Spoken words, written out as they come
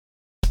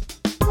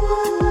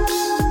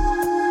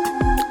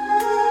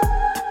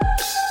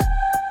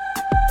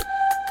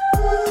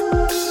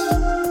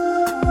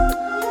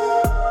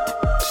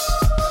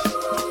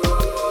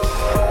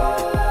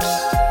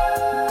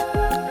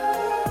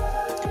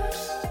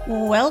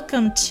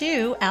Welcome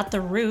to At the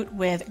Root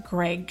with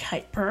Greg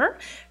Kuiper.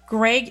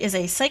 Greg is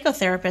a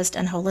psychotherapist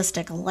and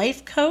holistic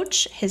life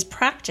coach. His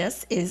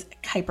practice is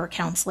Kuiper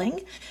Counseling.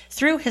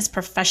 Through his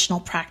professional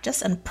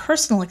practice and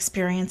personal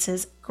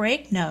experiences,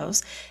 Greg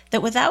knows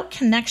that without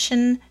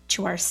connection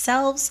to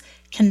ourselves,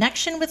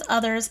 connection with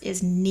others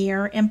is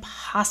near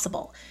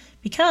impossible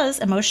because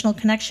emotional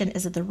connection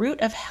is at the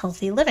root of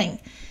healthy living.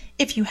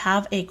 If you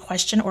have a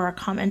question or a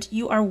comment,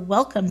 you are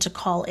welcome to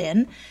call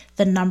in.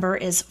 The number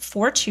is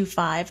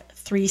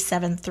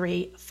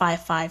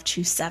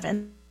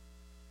 425-373-5527.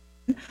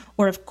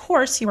 Or, of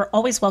course, you are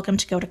always welcome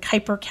to go to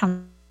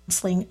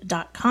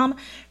kuipercounseling.com.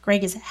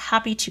 Greg is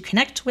happy to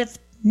connect with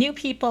new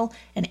people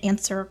and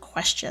answer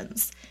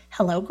questions.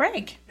 Hello,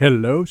 Greg.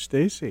 Hello,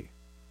 Stacy.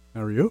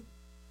 How are you?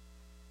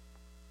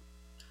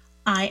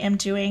 I am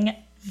doing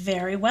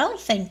very well,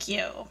 thank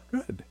you.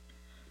 Good.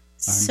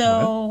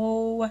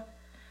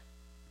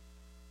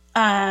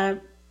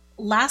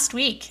 Last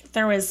week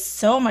there was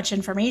so much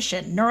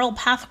information, neural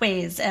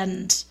pathways,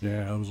 and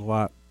yeah, it was a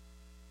lot.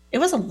 It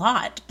was a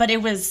lot, but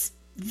it was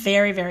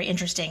very, very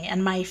interesting.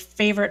 And my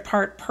favorite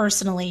part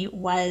personally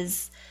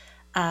was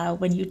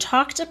when you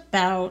talked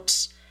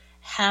about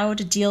how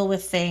to deal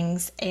with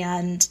things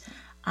and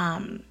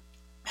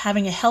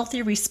having a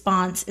healthy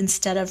response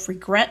instead of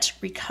regret,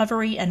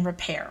 recovery, and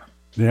repair.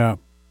 Yeah.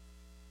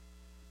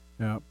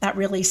 That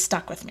really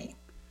stuck with me.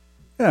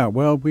 Yeah,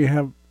 well, we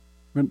have,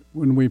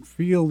 when we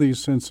feel these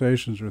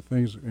sensations or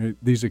things,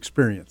 these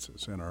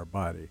experiences in our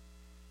body,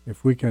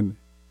 if we can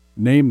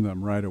name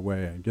them right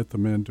away and get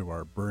them into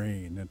our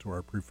brain, into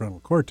our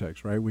prefrontal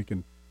cortex, right, we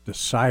can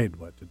decide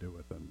what to do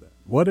with them then.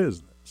 What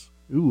is this?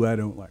 Ooh, I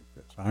don't like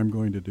this. I'm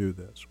going to do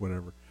this,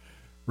 whatever,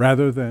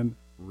 rather than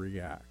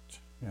react.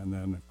 And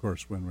then, of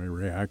course, when we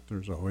react,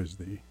 there's always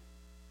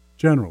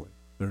generally,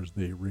 there's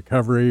the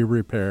recovery,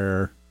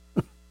 repair.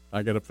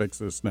 I got to fix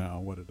this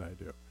now. What did I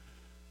do?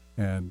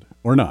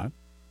 Or not.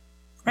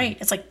 Right.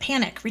 It's like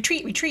panic,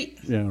 retreat.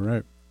 Yeah,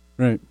 right.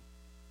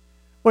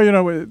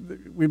 Well,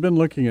 we've been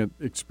looking at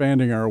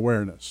expanding our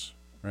awareness,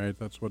 right?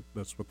 That's what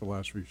the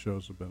last few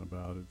shows have been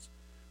about. It's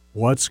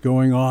what's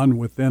going on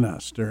within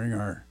us during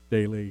our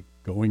daily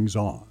goings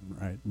on,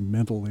 right?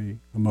 Mentally,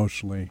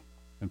 emotionally,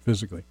 and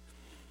physically.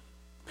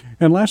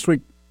 And last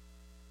week,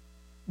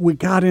 we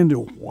got into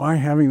why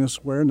having this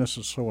awareness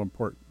is so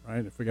important,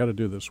 right? If we got to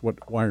do this,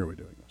 why are we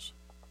doing this?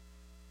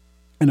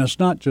 And it's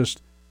not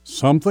just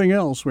something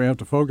else we have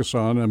to focus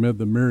on amid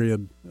the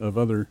myriad of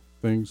other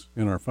things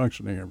in our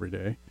functioning every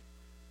day.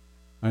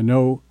 I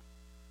know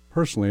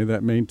personally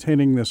that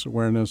maintaining this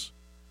awareness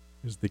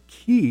is the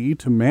key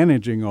to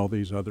managing all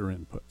these other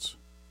inputs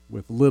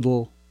with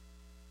little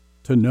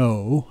to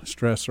no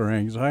stress or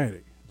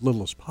anxiety,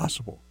 little as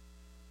possible.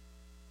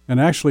 And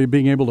actually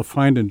being able to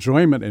find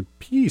enjoyment and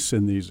peace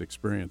in these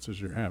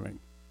experiences you're having.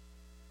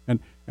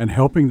 And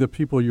helping the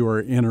people you are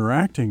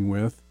interacting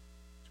with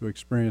to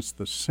experience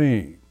the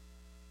same.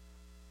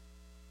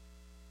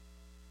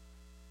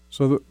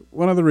 So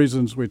one of the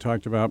reasons we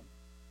talked about,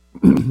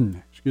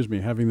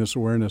 having this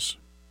awareness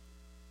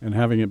and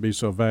having it be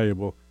so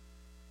valuable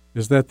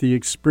is that the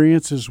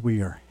experiences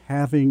we are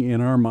having in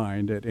our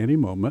mind at any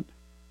moment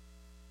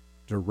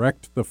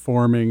direct the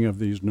forming of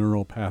these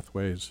neural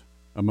pathways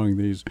among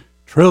these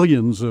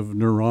trillions of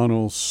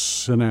neuronal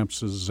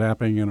synapses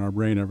zapping in our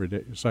brain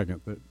every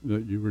second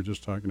that you were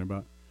just talking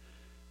about.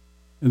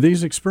 And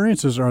these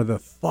experiences are the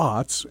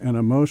thoughts and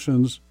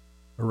emotions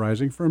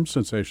arising from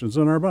sensations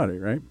in our body,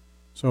 right?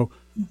 So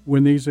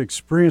when these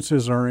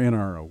experiences are in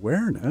our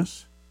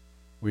awareness,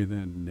 we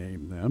then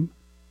name them,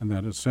 and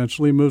that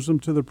essentially moves them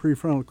to the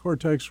prefrontal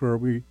cortex where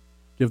we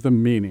give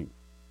them meaning.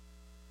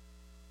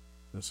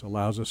 This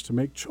allows us to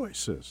make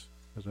choices,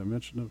 as I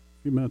mentioned a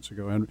few minutes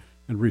ago, and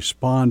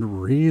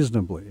respond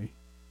reasonably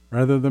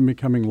rather than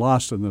becoming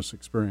lost in this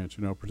experience.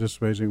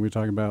 Participating, we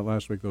talked about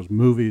last week, those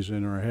movies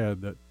in our head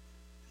that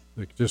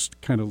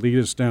just kind of lead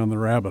us down the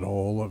rabbit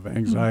hole of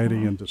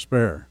anxiety and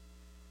despair.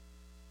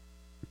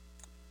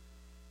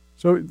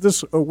 So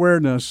this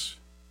awareness,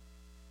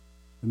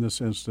 in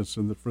this instance,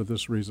 and for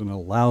this reason,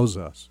 allows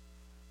us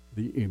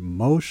the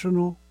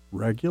emotional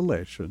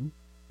regulation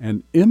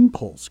and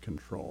impulse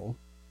control,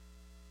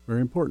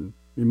 very important,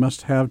 we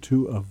must have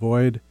to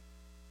avoid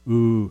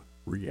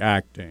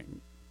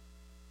reacting.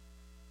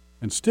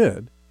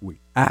 Instead, we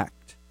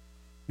act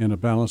in a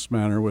balanced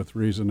manner with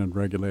reason and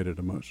regulated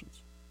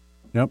emotions.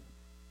 Yep.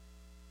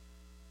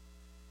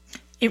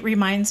 It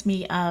reminds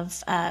me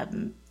of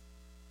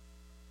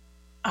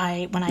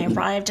when I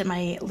arrived at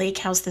my lake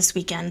house this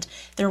weekend,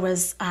 there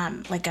was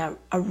like a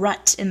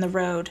rut in the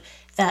road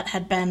that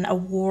had been a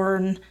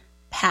worn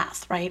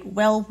path, right?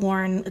 Well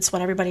worn. It's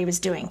what everybody was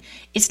doing.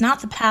 It's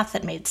not the path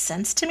that made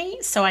sense to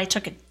me, so I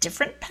took a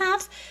different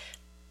path.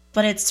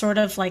 But it's sort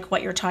of like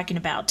what you're talking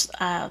about.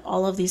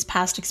 All of these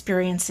past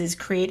experiences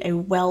create a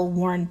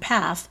well-worn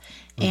path,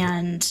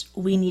 and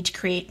we need to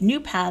create new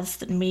paths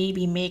that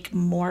maybe make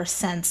more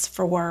sense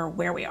for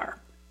where we are.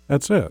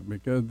 That's it,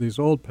 because these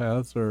old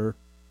paths are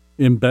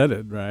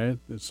embedded, right?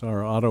 It's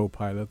our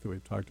autopilot that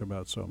we've talked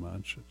about so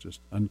much. It's just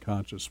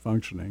unconscious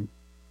functioning.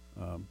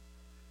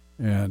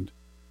 And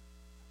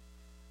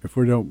if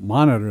we don't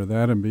monitor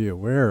that and be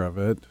aware of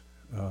it,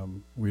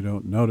 we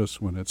don't notice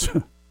when it's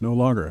no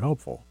longer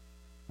helpful,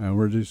 and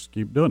we're just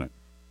keep doing it.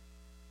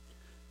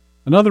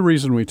 Another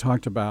reason we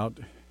talked about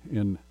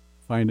in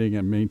finding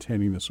and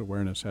maintaining this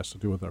awareness has to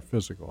do with our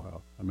physical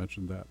health. I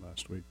mentioned that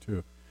last week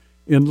too.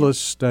 Endless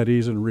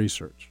studies and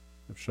research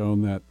have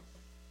shown that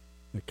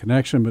the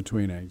connection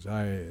between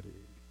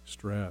anxiety,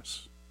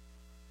 stress,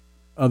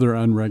 other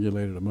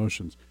unregulated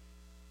emotions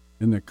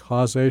in the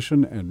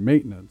causation and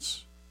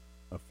maintenance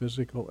of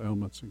physical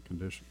ailments and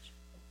conditions.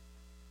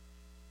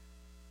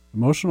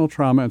 Emotional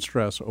trauma and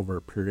stress over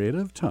a period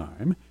of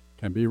time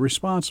can be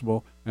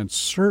responsible and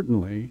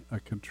certainly a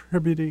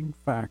contributing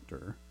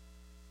factor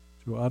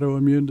to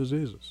autoimmune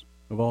diseases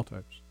of all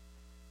types.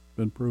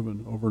 Been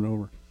proven over and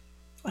over.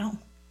 Wow.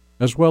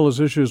 As well as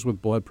issues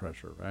with blood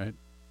pressure, right?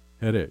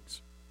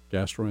 Headaches,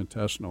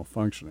 gastrointestinal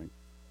functioning.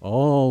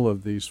 All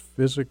of these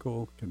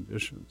physical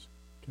conditions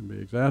can be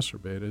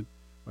exacerbated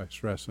by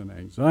stress and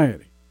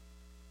anxiety.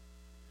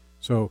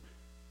 So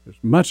there's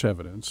much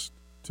evidence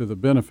to the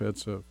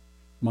benefits of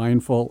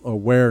mindful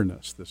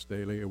awareness, this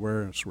daily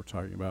awareness we're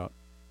talking about,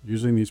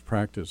 using these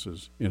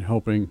practices in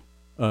helping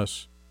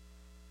us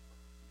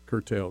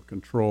curtail,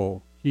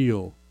 control,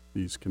 heal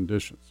these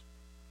conditions.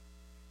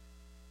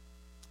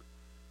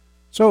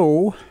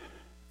 So,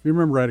 if you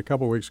remember right, a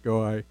couple of weeks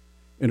ago, I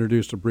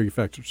introduced a brief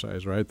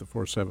exercise, right, the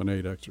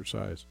 4-7-8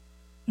 exercise,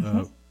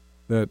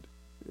 that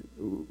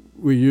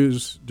we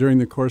use during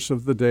the course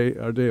of the day,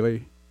 our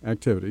daily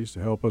activities, to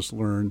help us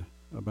learn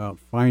about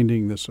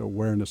finding this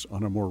awareness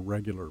on a more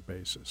regular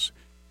basis,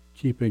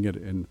 keeping it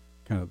in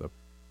kind of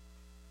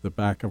the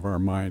back of our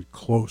mind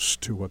close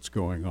to what's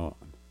going on.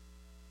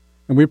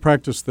 And we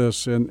practice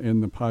this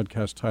in the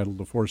podcast titled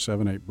The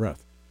 4-7-8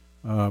 Breath.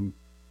 And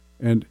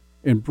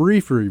in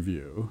brief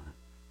review,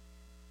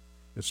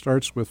 it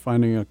starts with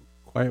finding a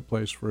quiet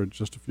place for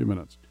just a few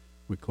minutes.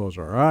 We close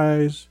our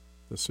eyes,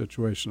 the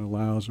situation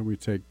allows, and we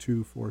take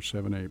 2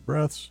 4-7-8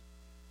 breaths.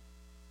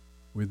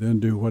 We then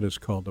do what is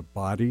called a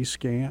body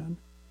scan.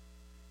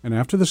 And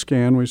after the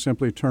scan, we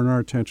simply turn our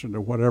attention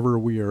to whatever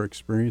we are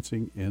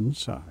experiencing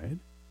inside,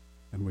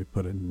 and we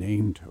put a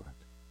name to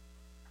it,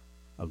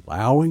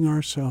 allowing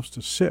ourselves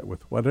to sit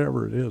with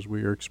whatever it is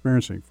we are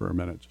experiencing for a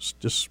minute,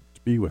 just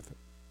to be with it.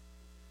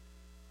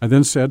 I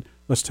then said,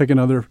 let's take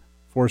another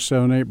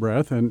 4-7-8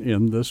 breath and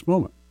end this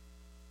moment.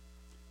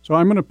 So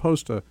I'm going to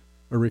post a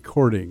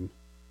recording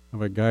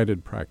of a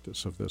guided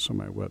practice of this on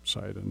my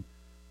website, and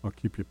I'll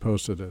keep you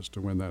posted as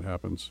to when that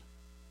happens.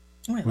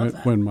 Oh, I love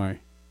that. When my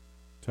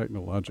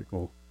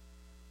technological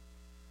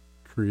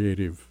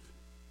creative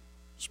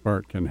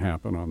spark can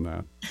happen on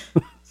that.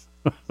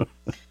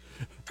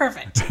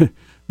 Perfect.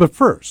 But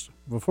first,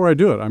 before I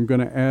do it, I'm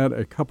going to add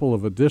a couple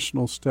of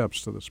additional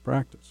steps to this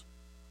practice.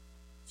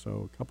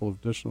 So a couple of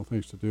additional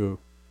things to do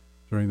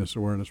during this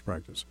awareness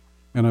practice.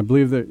 And I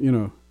believe that,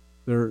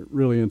 they're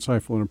really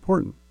insightful and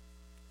important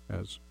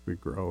as we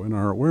grow in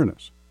our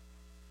awareness.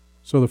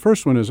 So the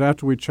first one is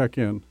after we check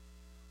in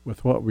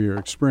with what we are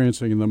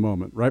experiencing in the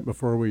moment, right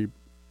before we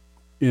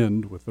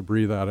end with the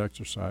breathe out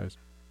exercise,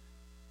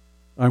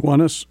 I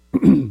want us,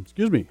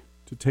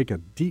 to take a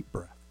deep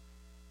breath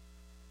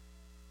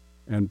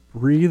and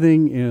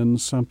breathing in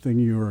something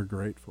you are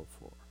grateful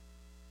for.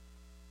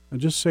 And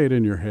just say it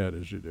in your head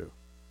as you do.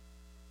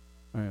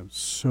 I am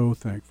so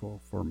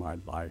thankful for my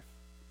life,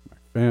 my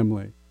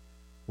family,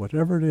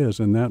 whatever it is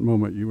in that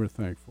moment you were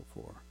thankful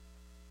for.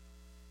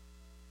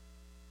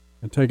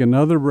 And take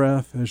another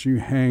breath as you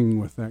hang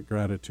with that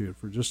gratitude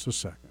for just a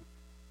second,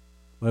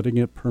 letting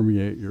it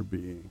permeate your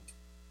being.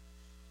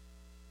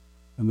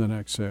 And then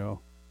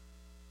exhale.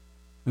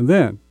 And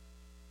then,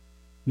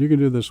 you can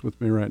do this with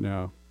me right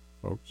now,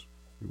 folks,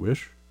 if you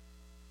wish.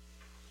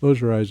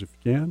 Close your eyes if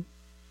you can.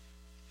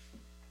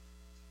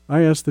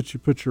 I ask that you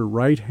put your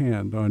right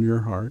hand on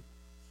your heart.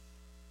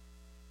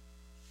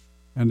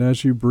 And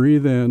as you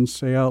breathe in,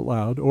 say out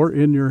loud or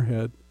in your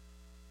head,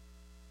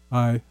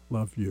 I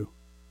love you.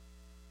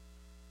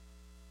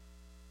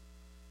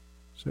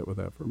 Sit with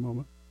that for a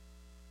moment.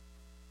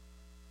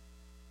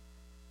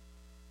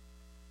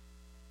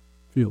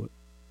 Feel it.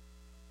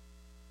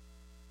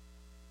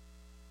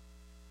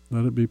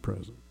 Let it be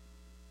present.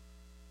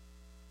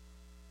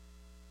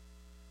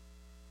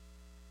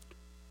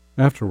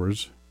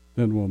 Afterwards,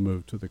 then we'll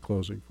move to the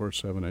closing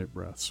 4-7-8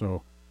 breath.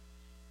 So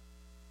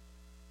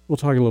we'll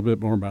talk a little bit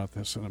more about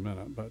this in a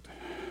minute, but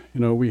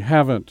we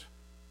haven't.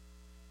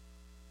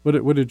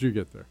 What did you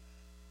get there,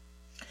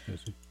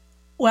 Casey?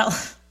 Well,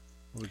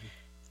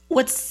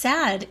 what's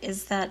sad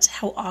is that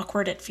how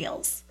awkward it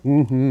feels.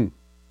 Mm-hmm.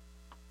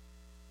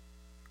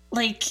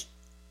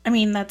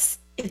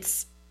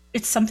 It's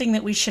something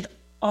that we should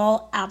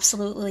all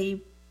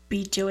absolutely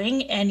be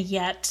doing, and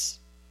yet,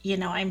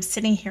 I'm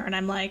sitting here and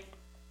I'm like,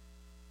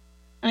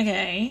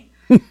 okay.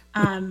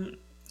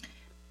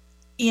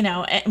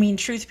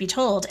 Truth be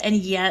told, and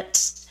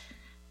yet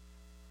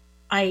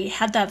I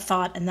had that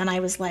thought, and then I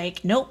was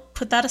like, nope,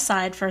 put that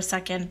aside for a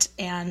second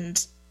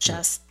and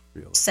just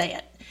say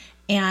it.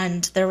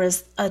 And there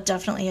was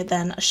definitely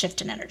then a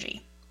shift in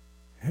energy.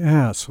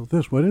 Yeah, so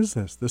what is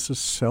this? This is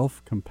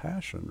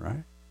self-compassion,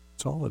 right?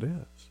 That's all it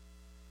is.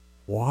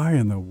 Why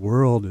in the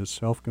world is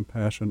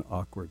self-compassion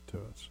awkward to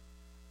us?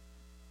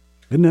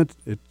 Isn't it?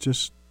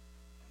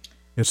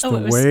 It's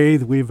the way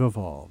that we've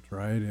evolved,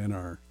 right? In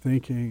our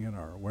thinking and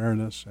our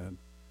awareness, and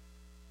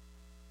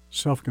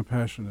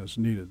self-compassion is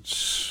needed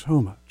so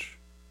much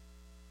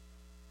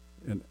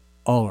in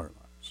all our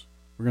lives.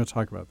 We're going to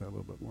talk about that a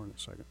little bit more in a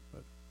second.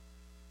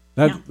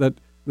 But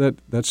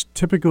that's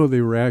typical of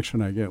the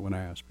reaction I get when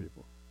I ask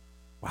people,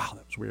 wow,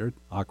 that was weird.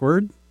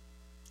 Awkward.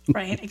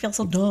 Right. I feel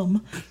so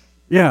dumb.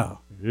 Yeah.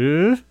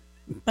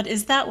 But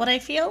is that what I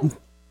feel?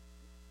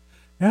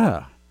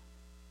 Yeah.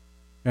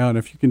 Yeah, and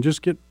if you can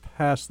just get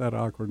past that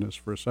awkwardness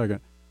for a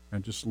second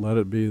and just let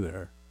it be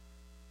there,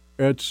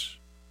 it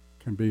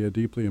can be a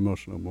deeply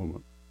emotional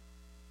moment.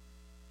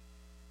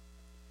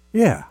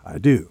 Yeah, I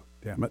do.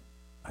 Damn it.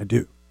 I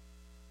do.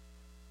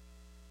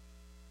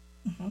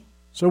 Mm-hmm.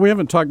 So we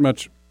haven't talked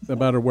much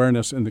about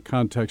awareness in the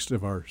context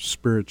of our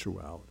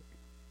spirituality.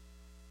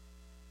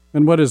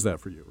 And what is that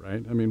for you,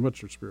 right? I mean,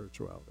 what's your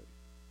spirituality?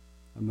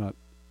 I'm not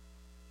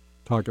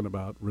talking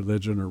about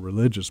religion or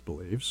religious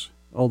beliefs,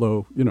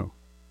 although,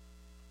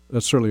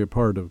 that's certainly a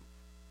part of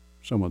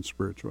someone's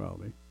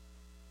spirituality.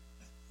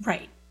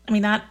 Right. I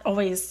mean, that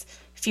always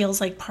feels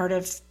like part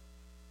of,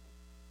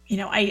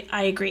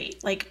 I agree.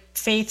 Like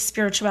faith,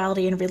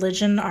 spirituality, and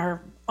religion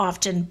are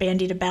often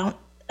bandied about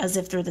as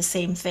if they're the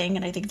same thing,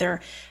 and I think they're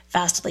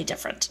vastly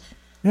different.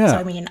 Yeah. So,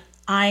 I mean,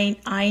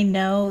 I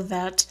know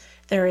that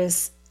there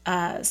is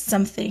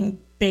something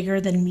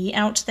bigger than me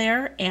out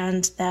there,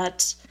 and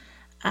that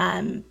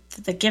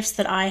the gifts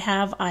that I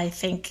have, I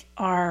think,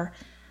 are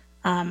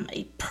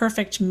a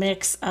perfect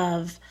mix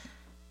of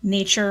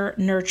nature,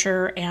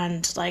 nurture,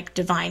 and like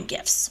divine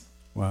gifts.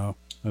 Wow,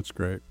 that's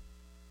great.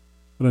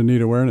 What a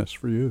neat awareness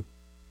for you.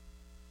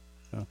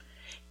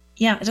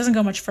 Yeah, it doesn't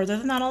go much further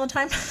than that all the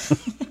time.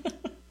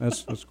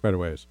 That's quite a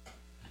ways.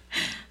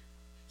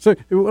 So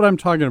what I'm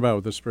talking about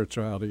with the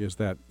spirituality is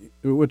that,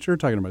 what you're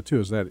talking about too,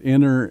 is that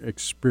inner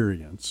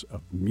experience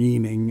of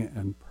meaning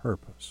and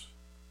purpose.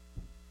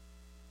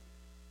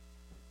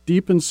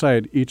 Deep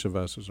inside each of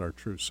us is our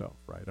true self,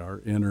 right?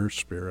 Our inner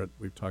spirit.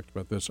 We've talked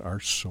about this, our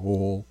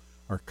soul,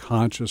 our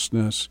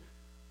consciousness,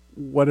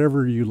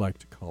 whatever you like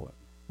to call it,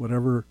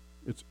 whatever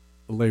it's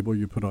a label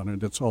you put on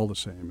it, it's all the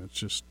same. It's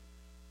just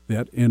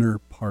that inner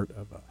part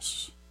of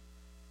us.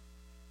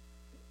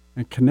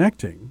 And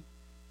connecting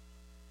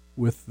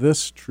with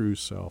this true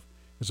self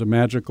is a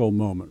magical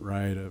moment,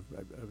 right, of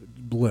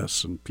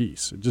bliss and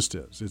peace. It just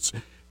is.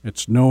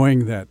 It's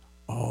knowing that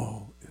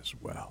all is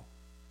well.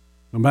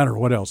 No matter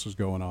what else is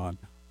going on,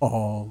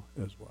 all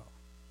is well.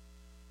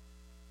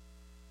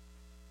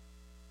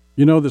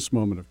 You know this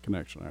moment of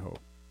connection, I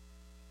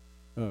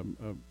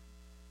hope.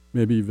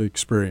 Maybe you've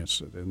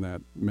experienced it in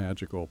that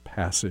magical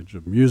passage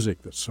of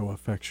music that so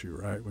affects you,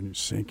 right, when you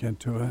sink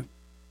into it.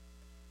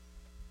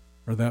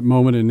 Or that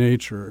moment in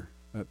nature,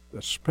 that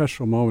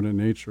special moment in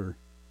nature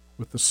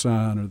with the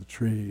sun or the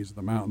trees,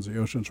 the mountains, the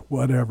oceans,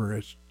 whatever,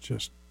 it's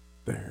just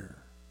there.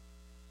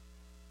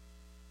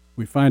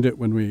 We find it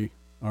when we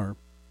are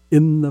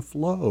in the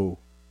flow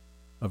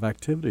of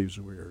activities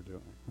we are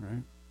doing,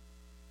 right?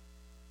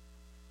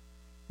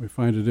 We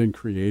find it in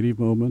creative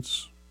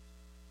moments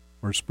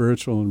or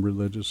spiritual and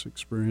religious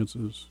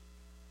experiences.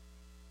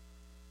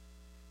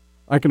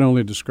 I can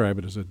only describe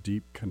it as a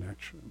deep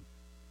connection.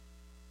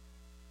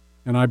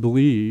 And I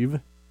believe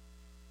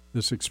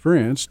this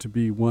experience to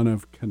be one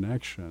of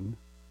connection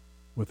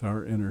with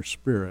our inner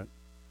spirit,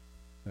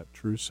 that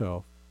true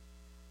self,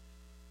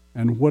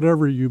 and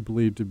whatever you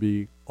believe to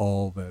be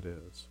all that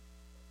is.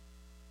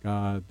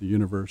 God, the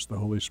universe, the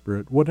Holy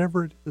Spirit,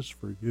 whatever it is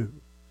for you.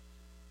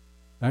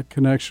 That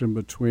connection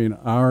between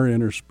our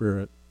inner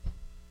spirit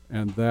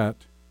and that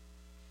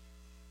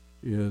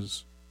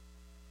is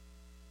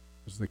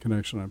the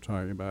connection I'm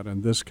talking about.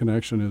 And this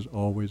connection is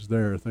always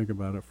there. Think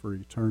about it for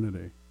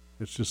eternity.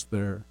 It's just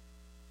there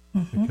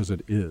because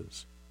it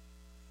is.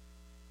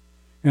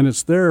 And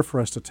it's there for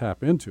us to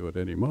tap into at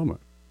any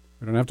moment.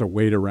 We don't have to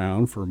wait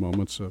around for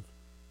moments of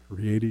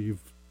creative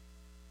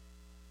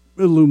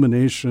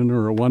illumination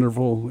or a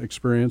wonderful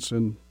experience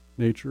in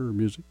nature or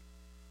music.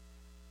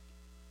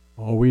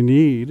 All we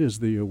need is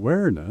the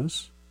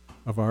awareness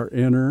of our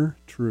inner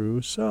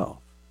true self.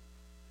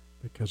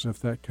 Because if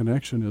that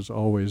connection is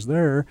always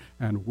there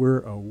and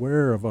we're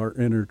aware of our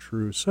inner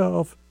true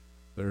self,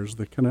 there's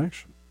the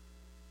connection.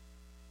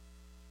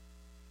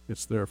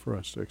 It's there for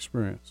us to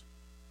experience.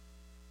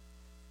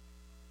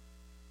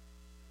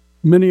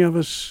 Many of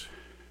us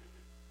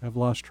have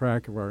lost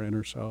track of our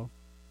inner self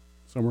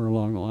somewhere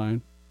along the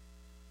line.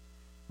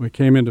 We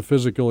came into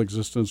physical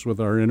existence with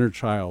our inner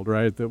child,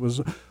 right, that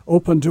was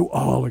open to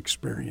all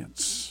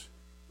experience,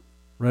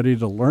 ready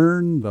to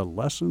learn the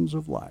lessons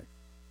of life.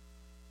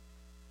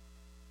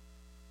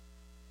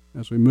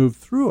 As we moved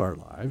through our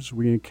lives,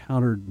 we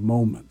encountered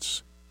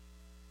moments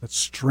that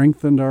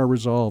strengthened our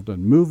resolve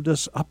and moved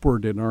us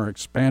upward in our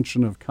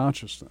expansion of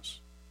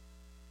consciousness.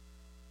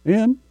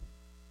 And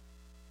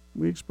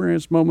We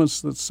experience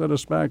moments that set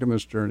us back in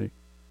this journey,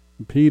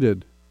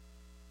 impeded,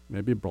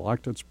 maybe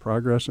blocked its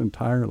progress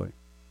entirely.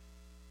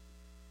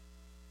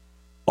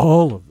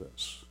 All of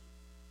this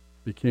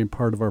became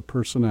part of our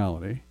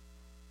personality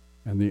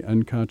and the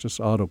unconscious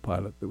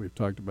autopilot that we've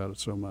talked about it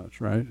so much,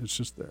 right? It's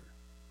just there.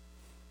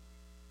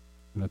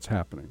 And it's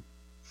happening.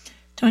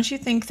 Don't you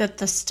think that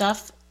the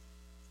stuff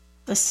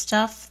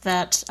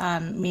that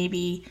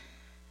maybe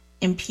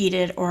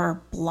impeded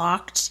or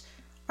blocked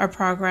our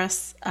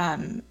progress,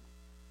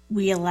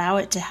 we allow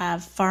it to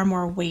have far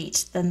more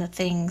weight than the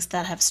things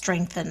that have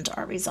strengthened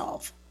our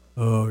resolve?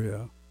 Oh,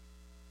 yeah.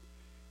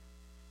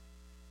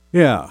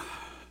 Yeah.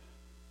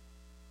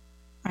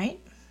 Right?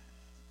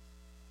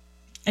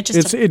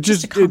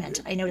 Just a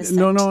comment. I noticed that.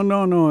 No.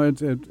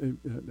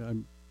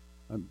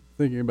 I'm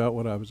thinking about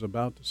what I was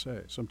about to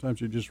say.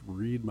 Sometimes you just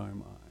read my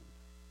mind.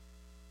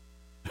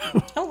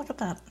 Oh, look at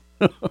that.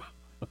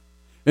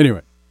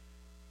 Anyway,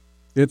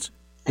 it's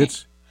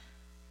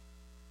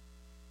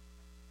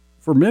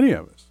for many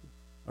of us,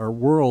 our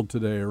world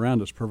today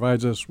around us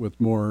provides us with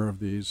more of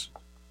these,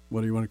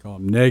 what do you want to call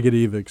them,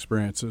 negative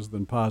experiences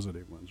than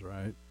positive ones,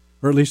 right?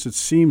 Or at least it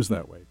seems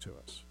that way to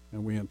us,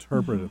 and we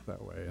interpret it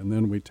that way, and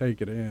then we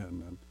take it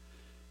in. And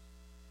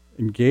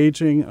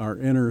engaging our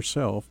inner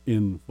self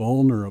in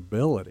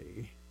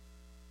vulnerability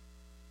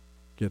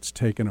gets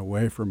taken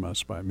away from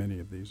us by many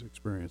of these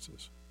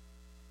experiences,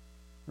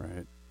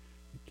 right?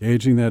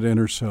 Engaging that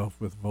inner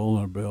self with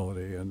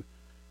vulnerability, and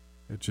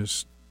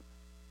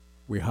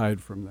we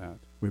hide from that.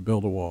 We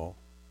build a wall.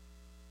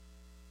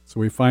 So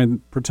we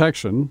find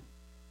protection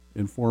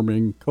in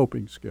forming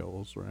coping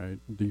skills, right?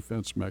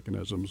 Defense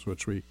mechanisms,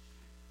 which we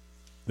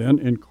then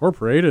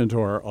incorporate into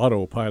our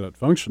autopilot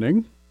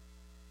functioning,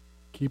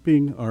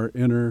 keeping our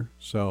inner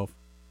self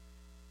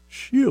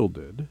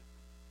shielded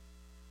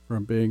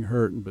from being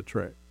hurt and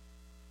betrayed.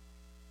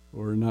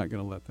 We're not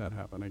going to let that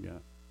happen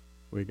again.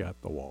 We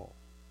got the wall.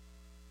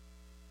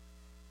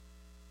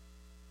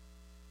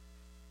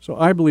 So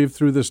I believe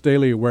through this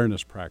daily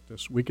awareness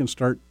practice, we can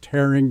start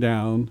tearing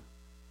down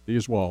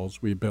these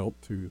walls we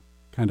built to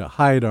kind of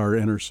hide our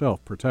inner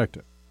self, protect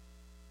it.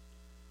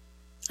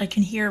 I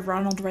can hear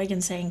Ronald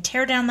Reagan saying,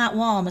 "Tear down that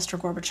wall, Mr.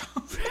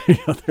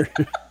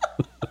 Gorbachev."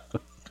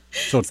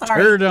 So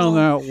tear down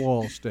that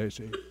wall,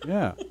 Stacy.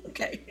 Yeah.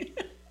 Okay.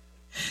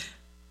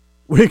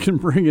 We can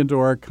bring into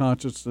our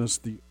consciousness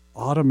the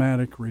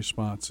automatic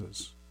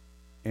responses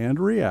and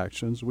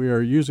reactions we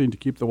are using to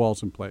keep the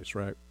walls in place,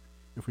 right?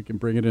 If we can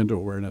bring it into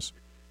awareness.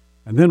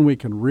 And then we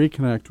can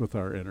reconnect with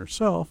our inner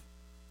self,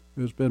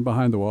 who's been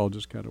behind the wall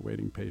just kind of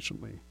waiting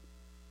patiently.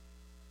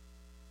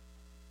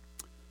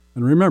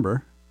 And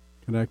remember,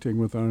 connecting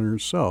with our inner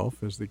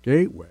self is the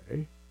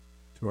gateway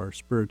to our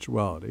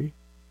spirituality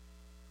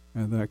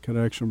and that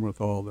connection with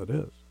all that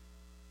is.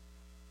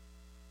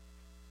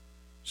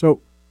 So,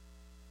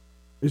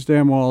 these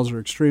damn walls are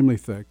extremely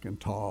thick and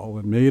tall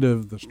and made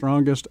of the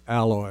strongest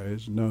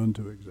alloys known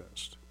to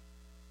exist: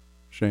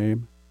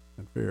 shame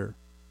and fear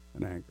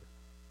and anger.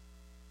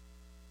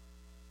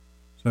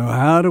 So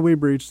how do we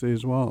breach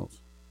these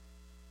walls?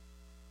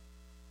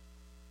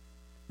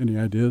 Any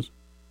ideas?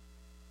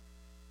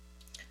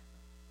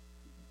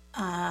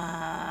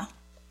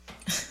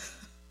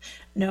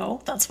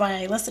 No, that's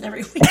why I listen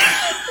every week.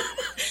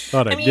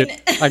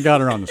 I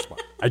got her on the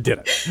spot. I did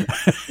it.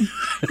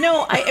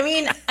 No,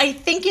 I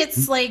think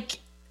it's like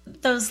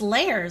those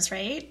layers,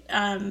 right?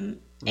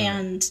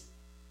 And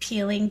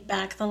peeling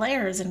back the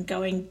layers and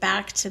going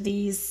back to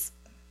these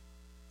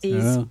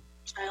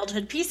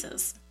childhood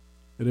pieces.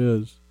 It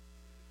is.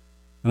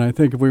 And I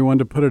think if we wanted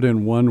to put it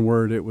in one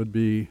word, it would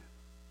be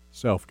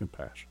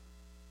self-compassion.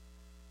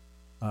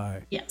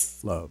 I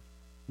love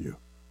you.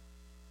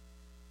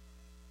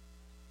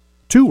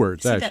 2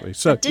 words, actually.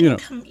 That didn't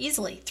come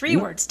easily. 3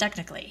 words,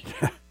 technically.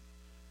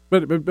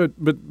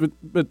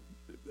 But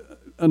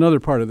another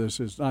part of this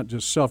is not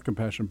just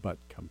self-compassion, but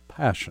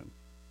compassion.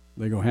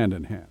 They go hand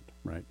in hand,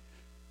 right?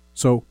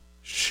 So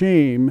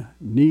shame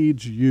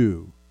needs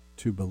you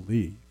to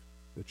believe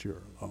that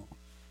you're alone.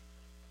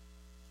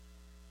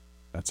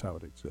 That's how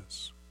it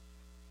exists.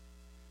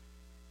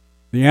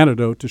 The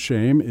antidote to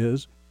shame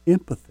is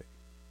empathy.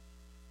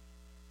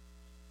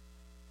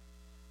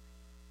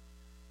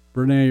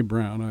 Brene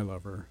Brown, I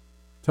love her,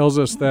 tells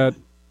us that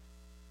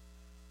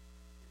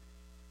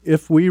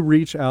if we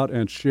reach out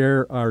and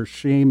share our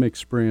shame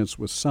experience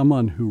with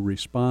someone who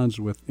responds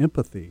with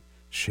empathy,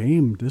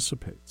 shame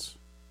dissipates.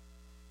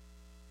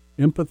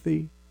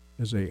 Empathy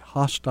is a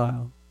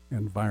hostile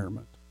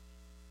environment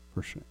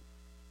for shame.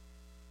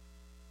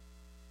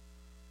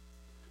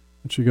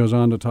 And she goes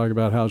on to talk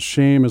about how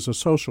shame is a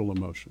social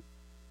emotion.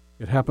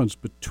 It happens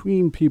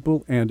between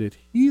people and it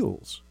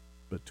heals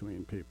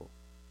between people.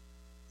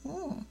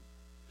 Oh.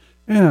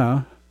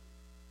 Yeah.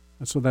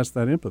 And so that's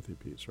that empathy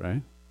piece,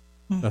 right?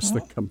 Mm-hmm. That's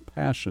the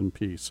compassion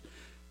piece.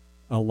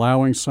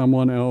 Allowing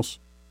someone else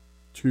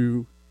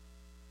to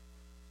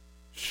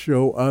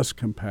show us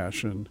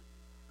compassion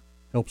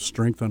helps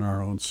strengthen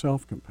our own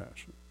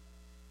self-compassion.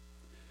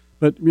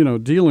 But,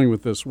 dealing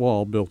with this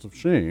wall built of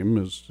shame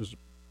is just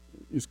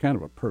is kind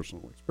of a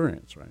personal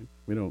experience, right?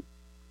 We don't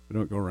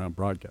go around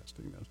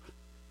broadcasting this.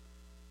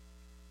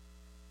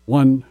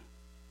 One,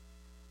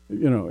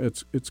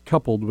 it's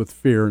coupled with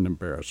fear and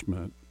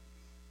embarrassment.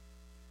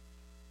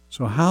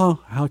 So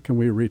how can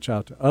we reach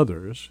out to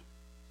others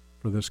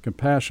for this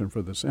compassion,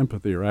 for this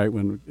empathy, right?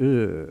 When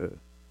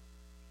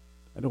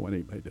I don't want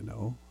anybody to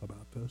know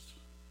about this.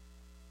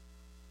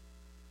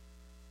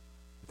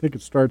 I think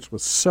it starts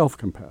with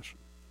self-compassion.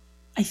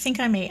 I think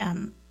I'm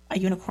a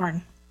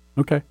unicorn.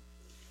 Okay.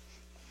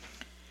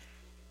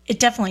 It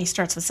definitely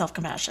starts with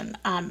self-compassion.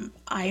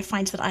 I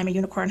find that I'm a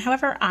unicorn.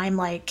 However, I'm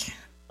like,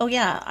 oh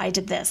yeah, I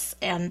did this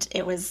and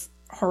it was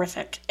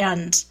horrific,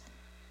 and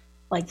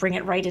like bring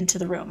it right into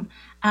the room.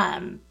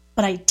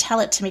 But I tell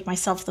it to make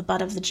myself the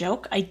butt of the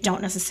joke. I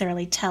don't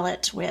necessarily tell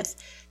it with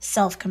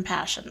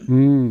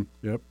self-compassion.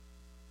 Yep.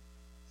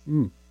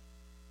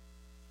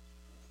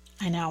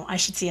 I know. I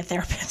should see a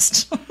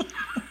therapist.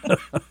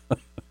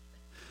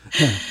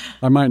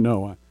 I might know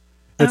one.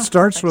 It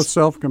starts perfect. with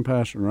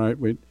self-compassion, right?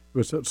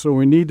 So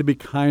we need to be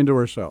kind to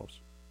ourselves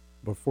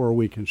before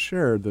we can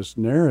share this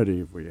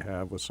narrative we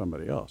have with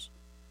somebody else.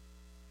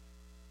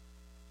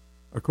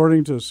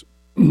 According to,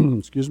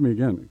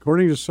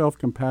 according to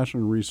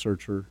self-compassion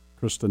researcher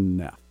Kristen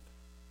Neff,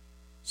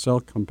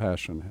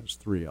 self-compassion has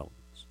 3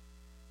 elements: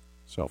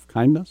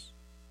 self-kindness,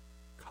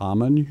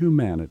 common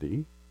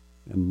humanity,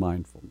 and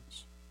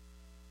mindfulness.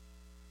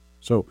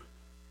 So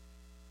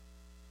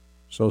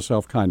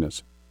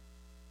self-kindness.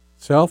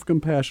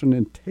 Self-compassion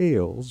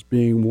entails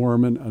being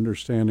warm and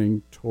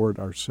understanding toward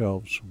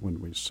ourselves when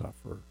we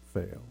suffer,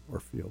 fail, or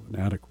feel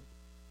inadequate,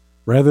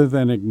 rather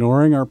than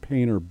ignoring our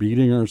pain or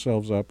beating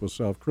ourselves up with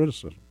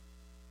self-criticism.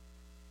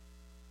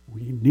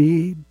 We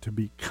need to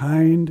be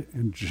kind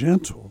and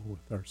gentle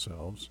with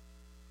ourselves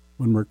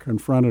when we're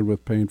confronted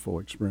with painful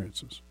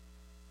experiences.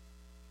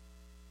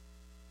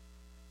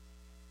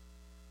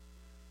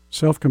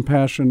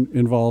 Self-compassion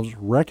involves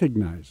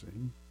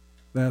recognizing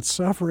that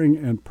suffering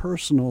and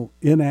personal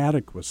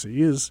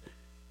inadequacy is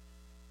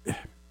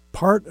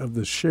part of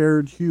the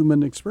shared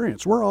human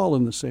experience. We're all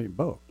in the same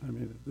boat. I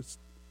mean, this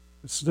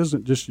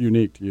isn't just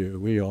unique to you.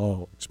 We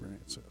all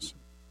experience this.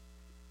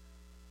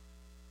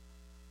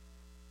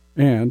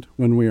 And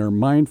when we are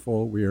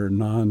mindful, we are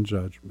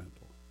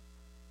non-judgmental.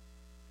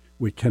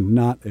 We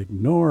cannot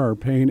ignore our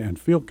pain and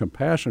feel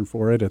compassion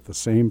for it at the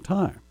same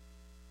time.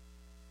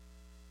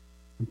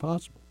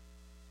 Impossible.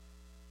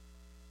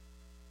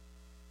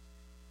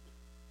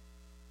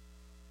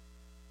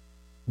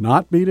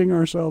 Not beating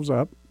ourselves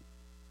up,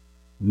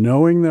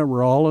 knowing that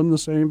we're all in the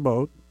same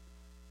boat,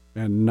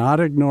 and not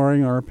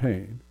ignoring our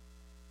pain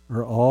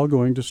are all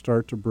going to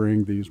start to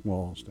bring these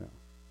walls down.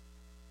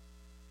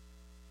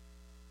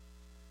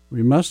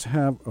 We must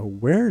have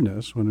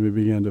awareness when we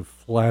begin to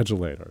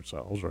flagellate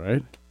ourselves,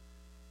 right?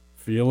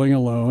 Feeling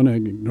alone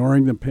and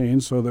ignoring the pain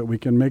so that we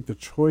can make the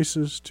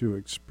choices to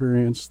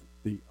experience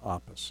the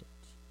opposite.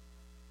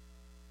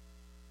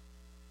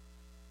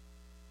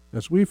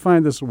 As we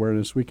find this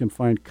awareness, we can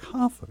find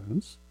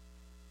confidence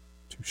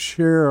to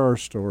share our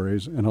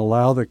stories and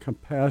allow the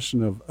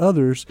compassion of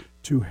others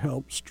to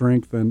help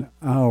strengthen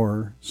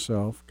our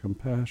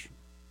self-compassion.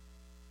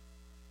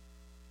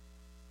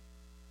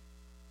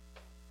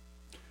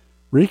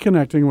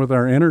 Reconnecting with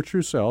our inner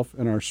true self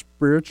and our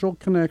spiritual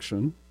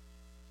connection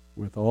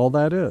with all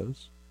that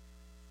is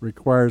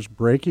requires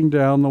breaking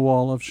down the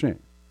wall of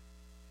shame.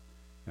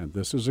 And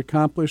this is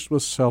accomplished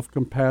with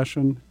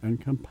self-compassion and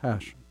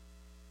compassion.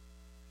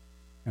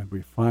 And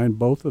we find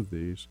both of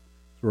these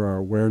through our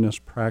awareness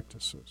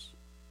practices.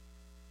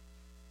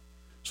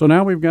 So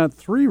now we've got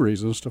 3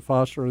 reasons to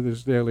foster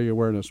this daily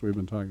awareness we've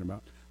been talking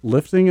about.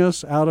 Lifting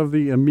us out of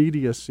the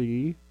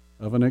immediacy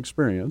of an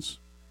experience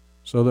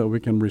so that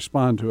we can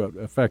respond to it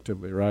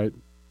effectively, right?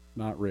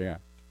 Not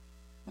react.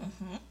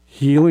 Mm-hmm.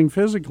 Healing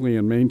physically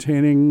and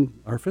maintaining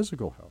our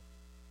physical health.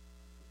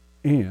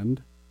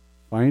 And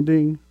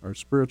finding our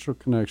spiritual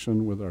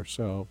connection with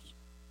ourselves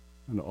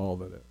and all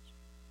that is.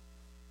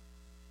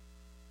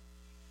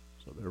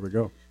 So there we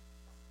go.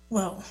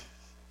 Whoa.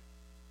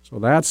 So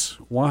that's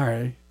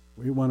why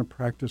we want to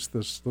practice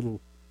this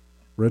little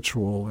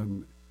ritual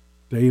and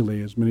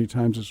daily as many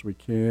times as we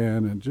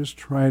can, and just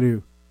try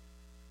to,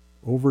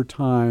 over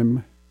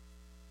time,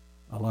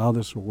 allow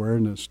this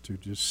awareness to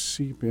just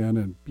seep in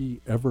and be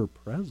ever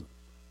present.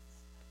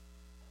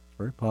 It's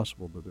very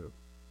possible to do.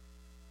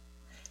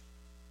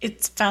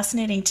 It's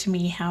fascinating to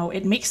me how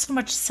it makes so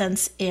much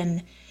sense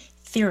in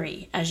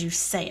theory as you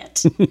say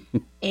it.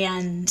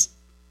 And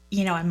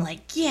I'm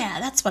like, yeah,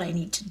 that's what I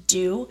need to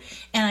do.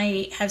 And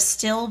I have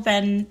still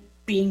been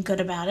being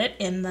good about it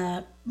in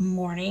the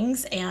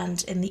mornings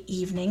and in the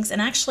evenings.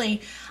 And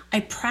actually, I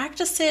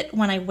practice it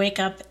when I wake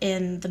up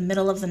in the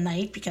middle of the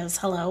night because,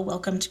 hello,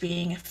 welcome to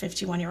being a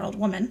 51-year-old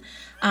woman.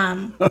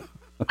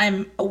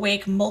 I'm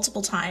awake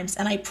multiple times,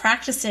 and I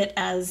practice it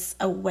as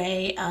a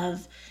way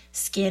of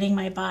scanning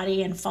my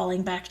body and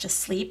falling back to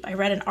sleep. I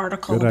read an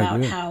article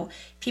about how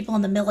people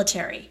in the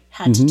military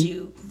had to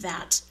do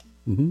that.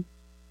 Mm-hmm.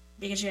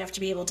 Because you have to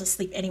be able to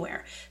sleep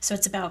anywhere. So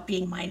it's about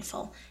being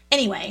mindful.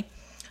 Anyway,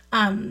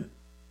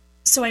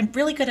 So I'm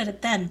really good at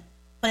it then,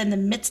 but in the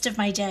midst of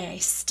my day, I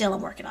still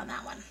am working on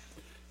that one.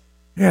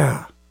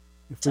 Yeah.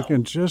 If we So,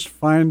 can just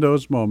find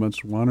those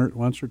moments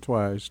once or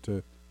twice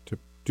to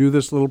do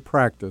this little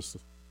practice,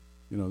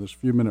 this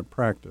few minute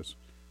practice,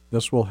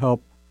 this will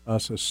help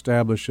us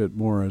establish it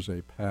more as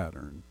a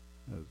pattern.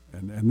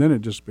 And then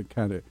it just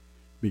kind of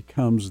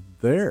becomes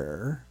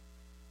there,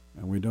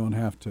 and we don't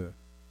have to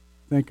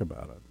think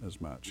about it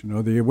as much.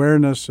 The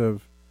awareness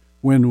of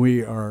when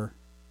we are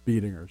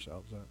beating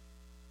ourselves up,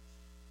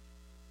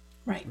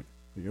 right.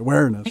 the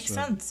awareness Makes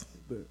sense.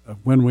 of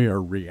when we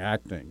are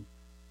reacting,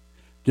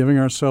 giving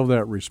ourselves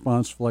that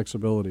response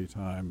flexibility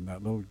time,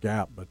 that little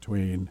gap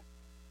between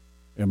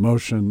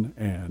emotion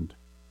and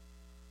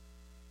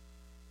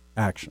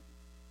action.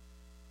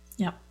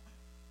 Yep.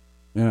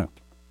 Yeah.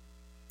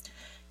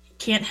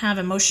 Can't have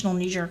emotional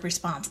knee-jerk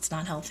response. It's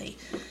not healthy.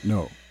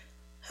 No.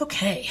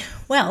 Okay.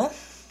 Well,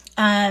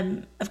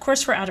 of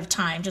course we're out of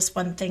time just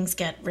when things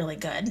get really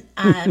good.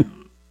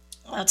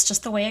 That's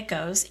just the way it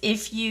goes.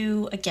 If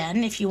you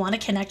want to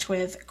connect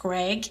with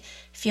Greg,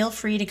 feel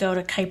free to go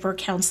to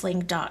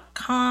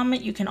kuipercounseling.com.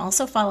 You can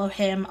also follow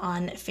him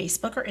on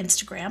Facebook or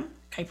Instagram,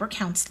 Kuiper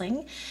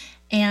Counseling.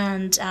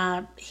 And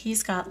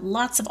he's got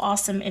lots of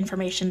awesome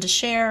information to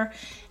share.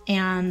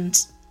 And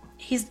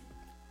he's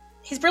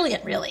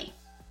brilliant, really.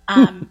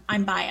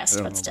 I'm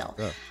biased, but still.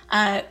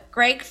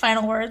 Greg,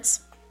 final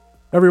words?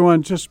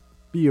 Everyone, just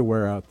be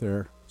aware out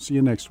there. See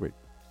you next week.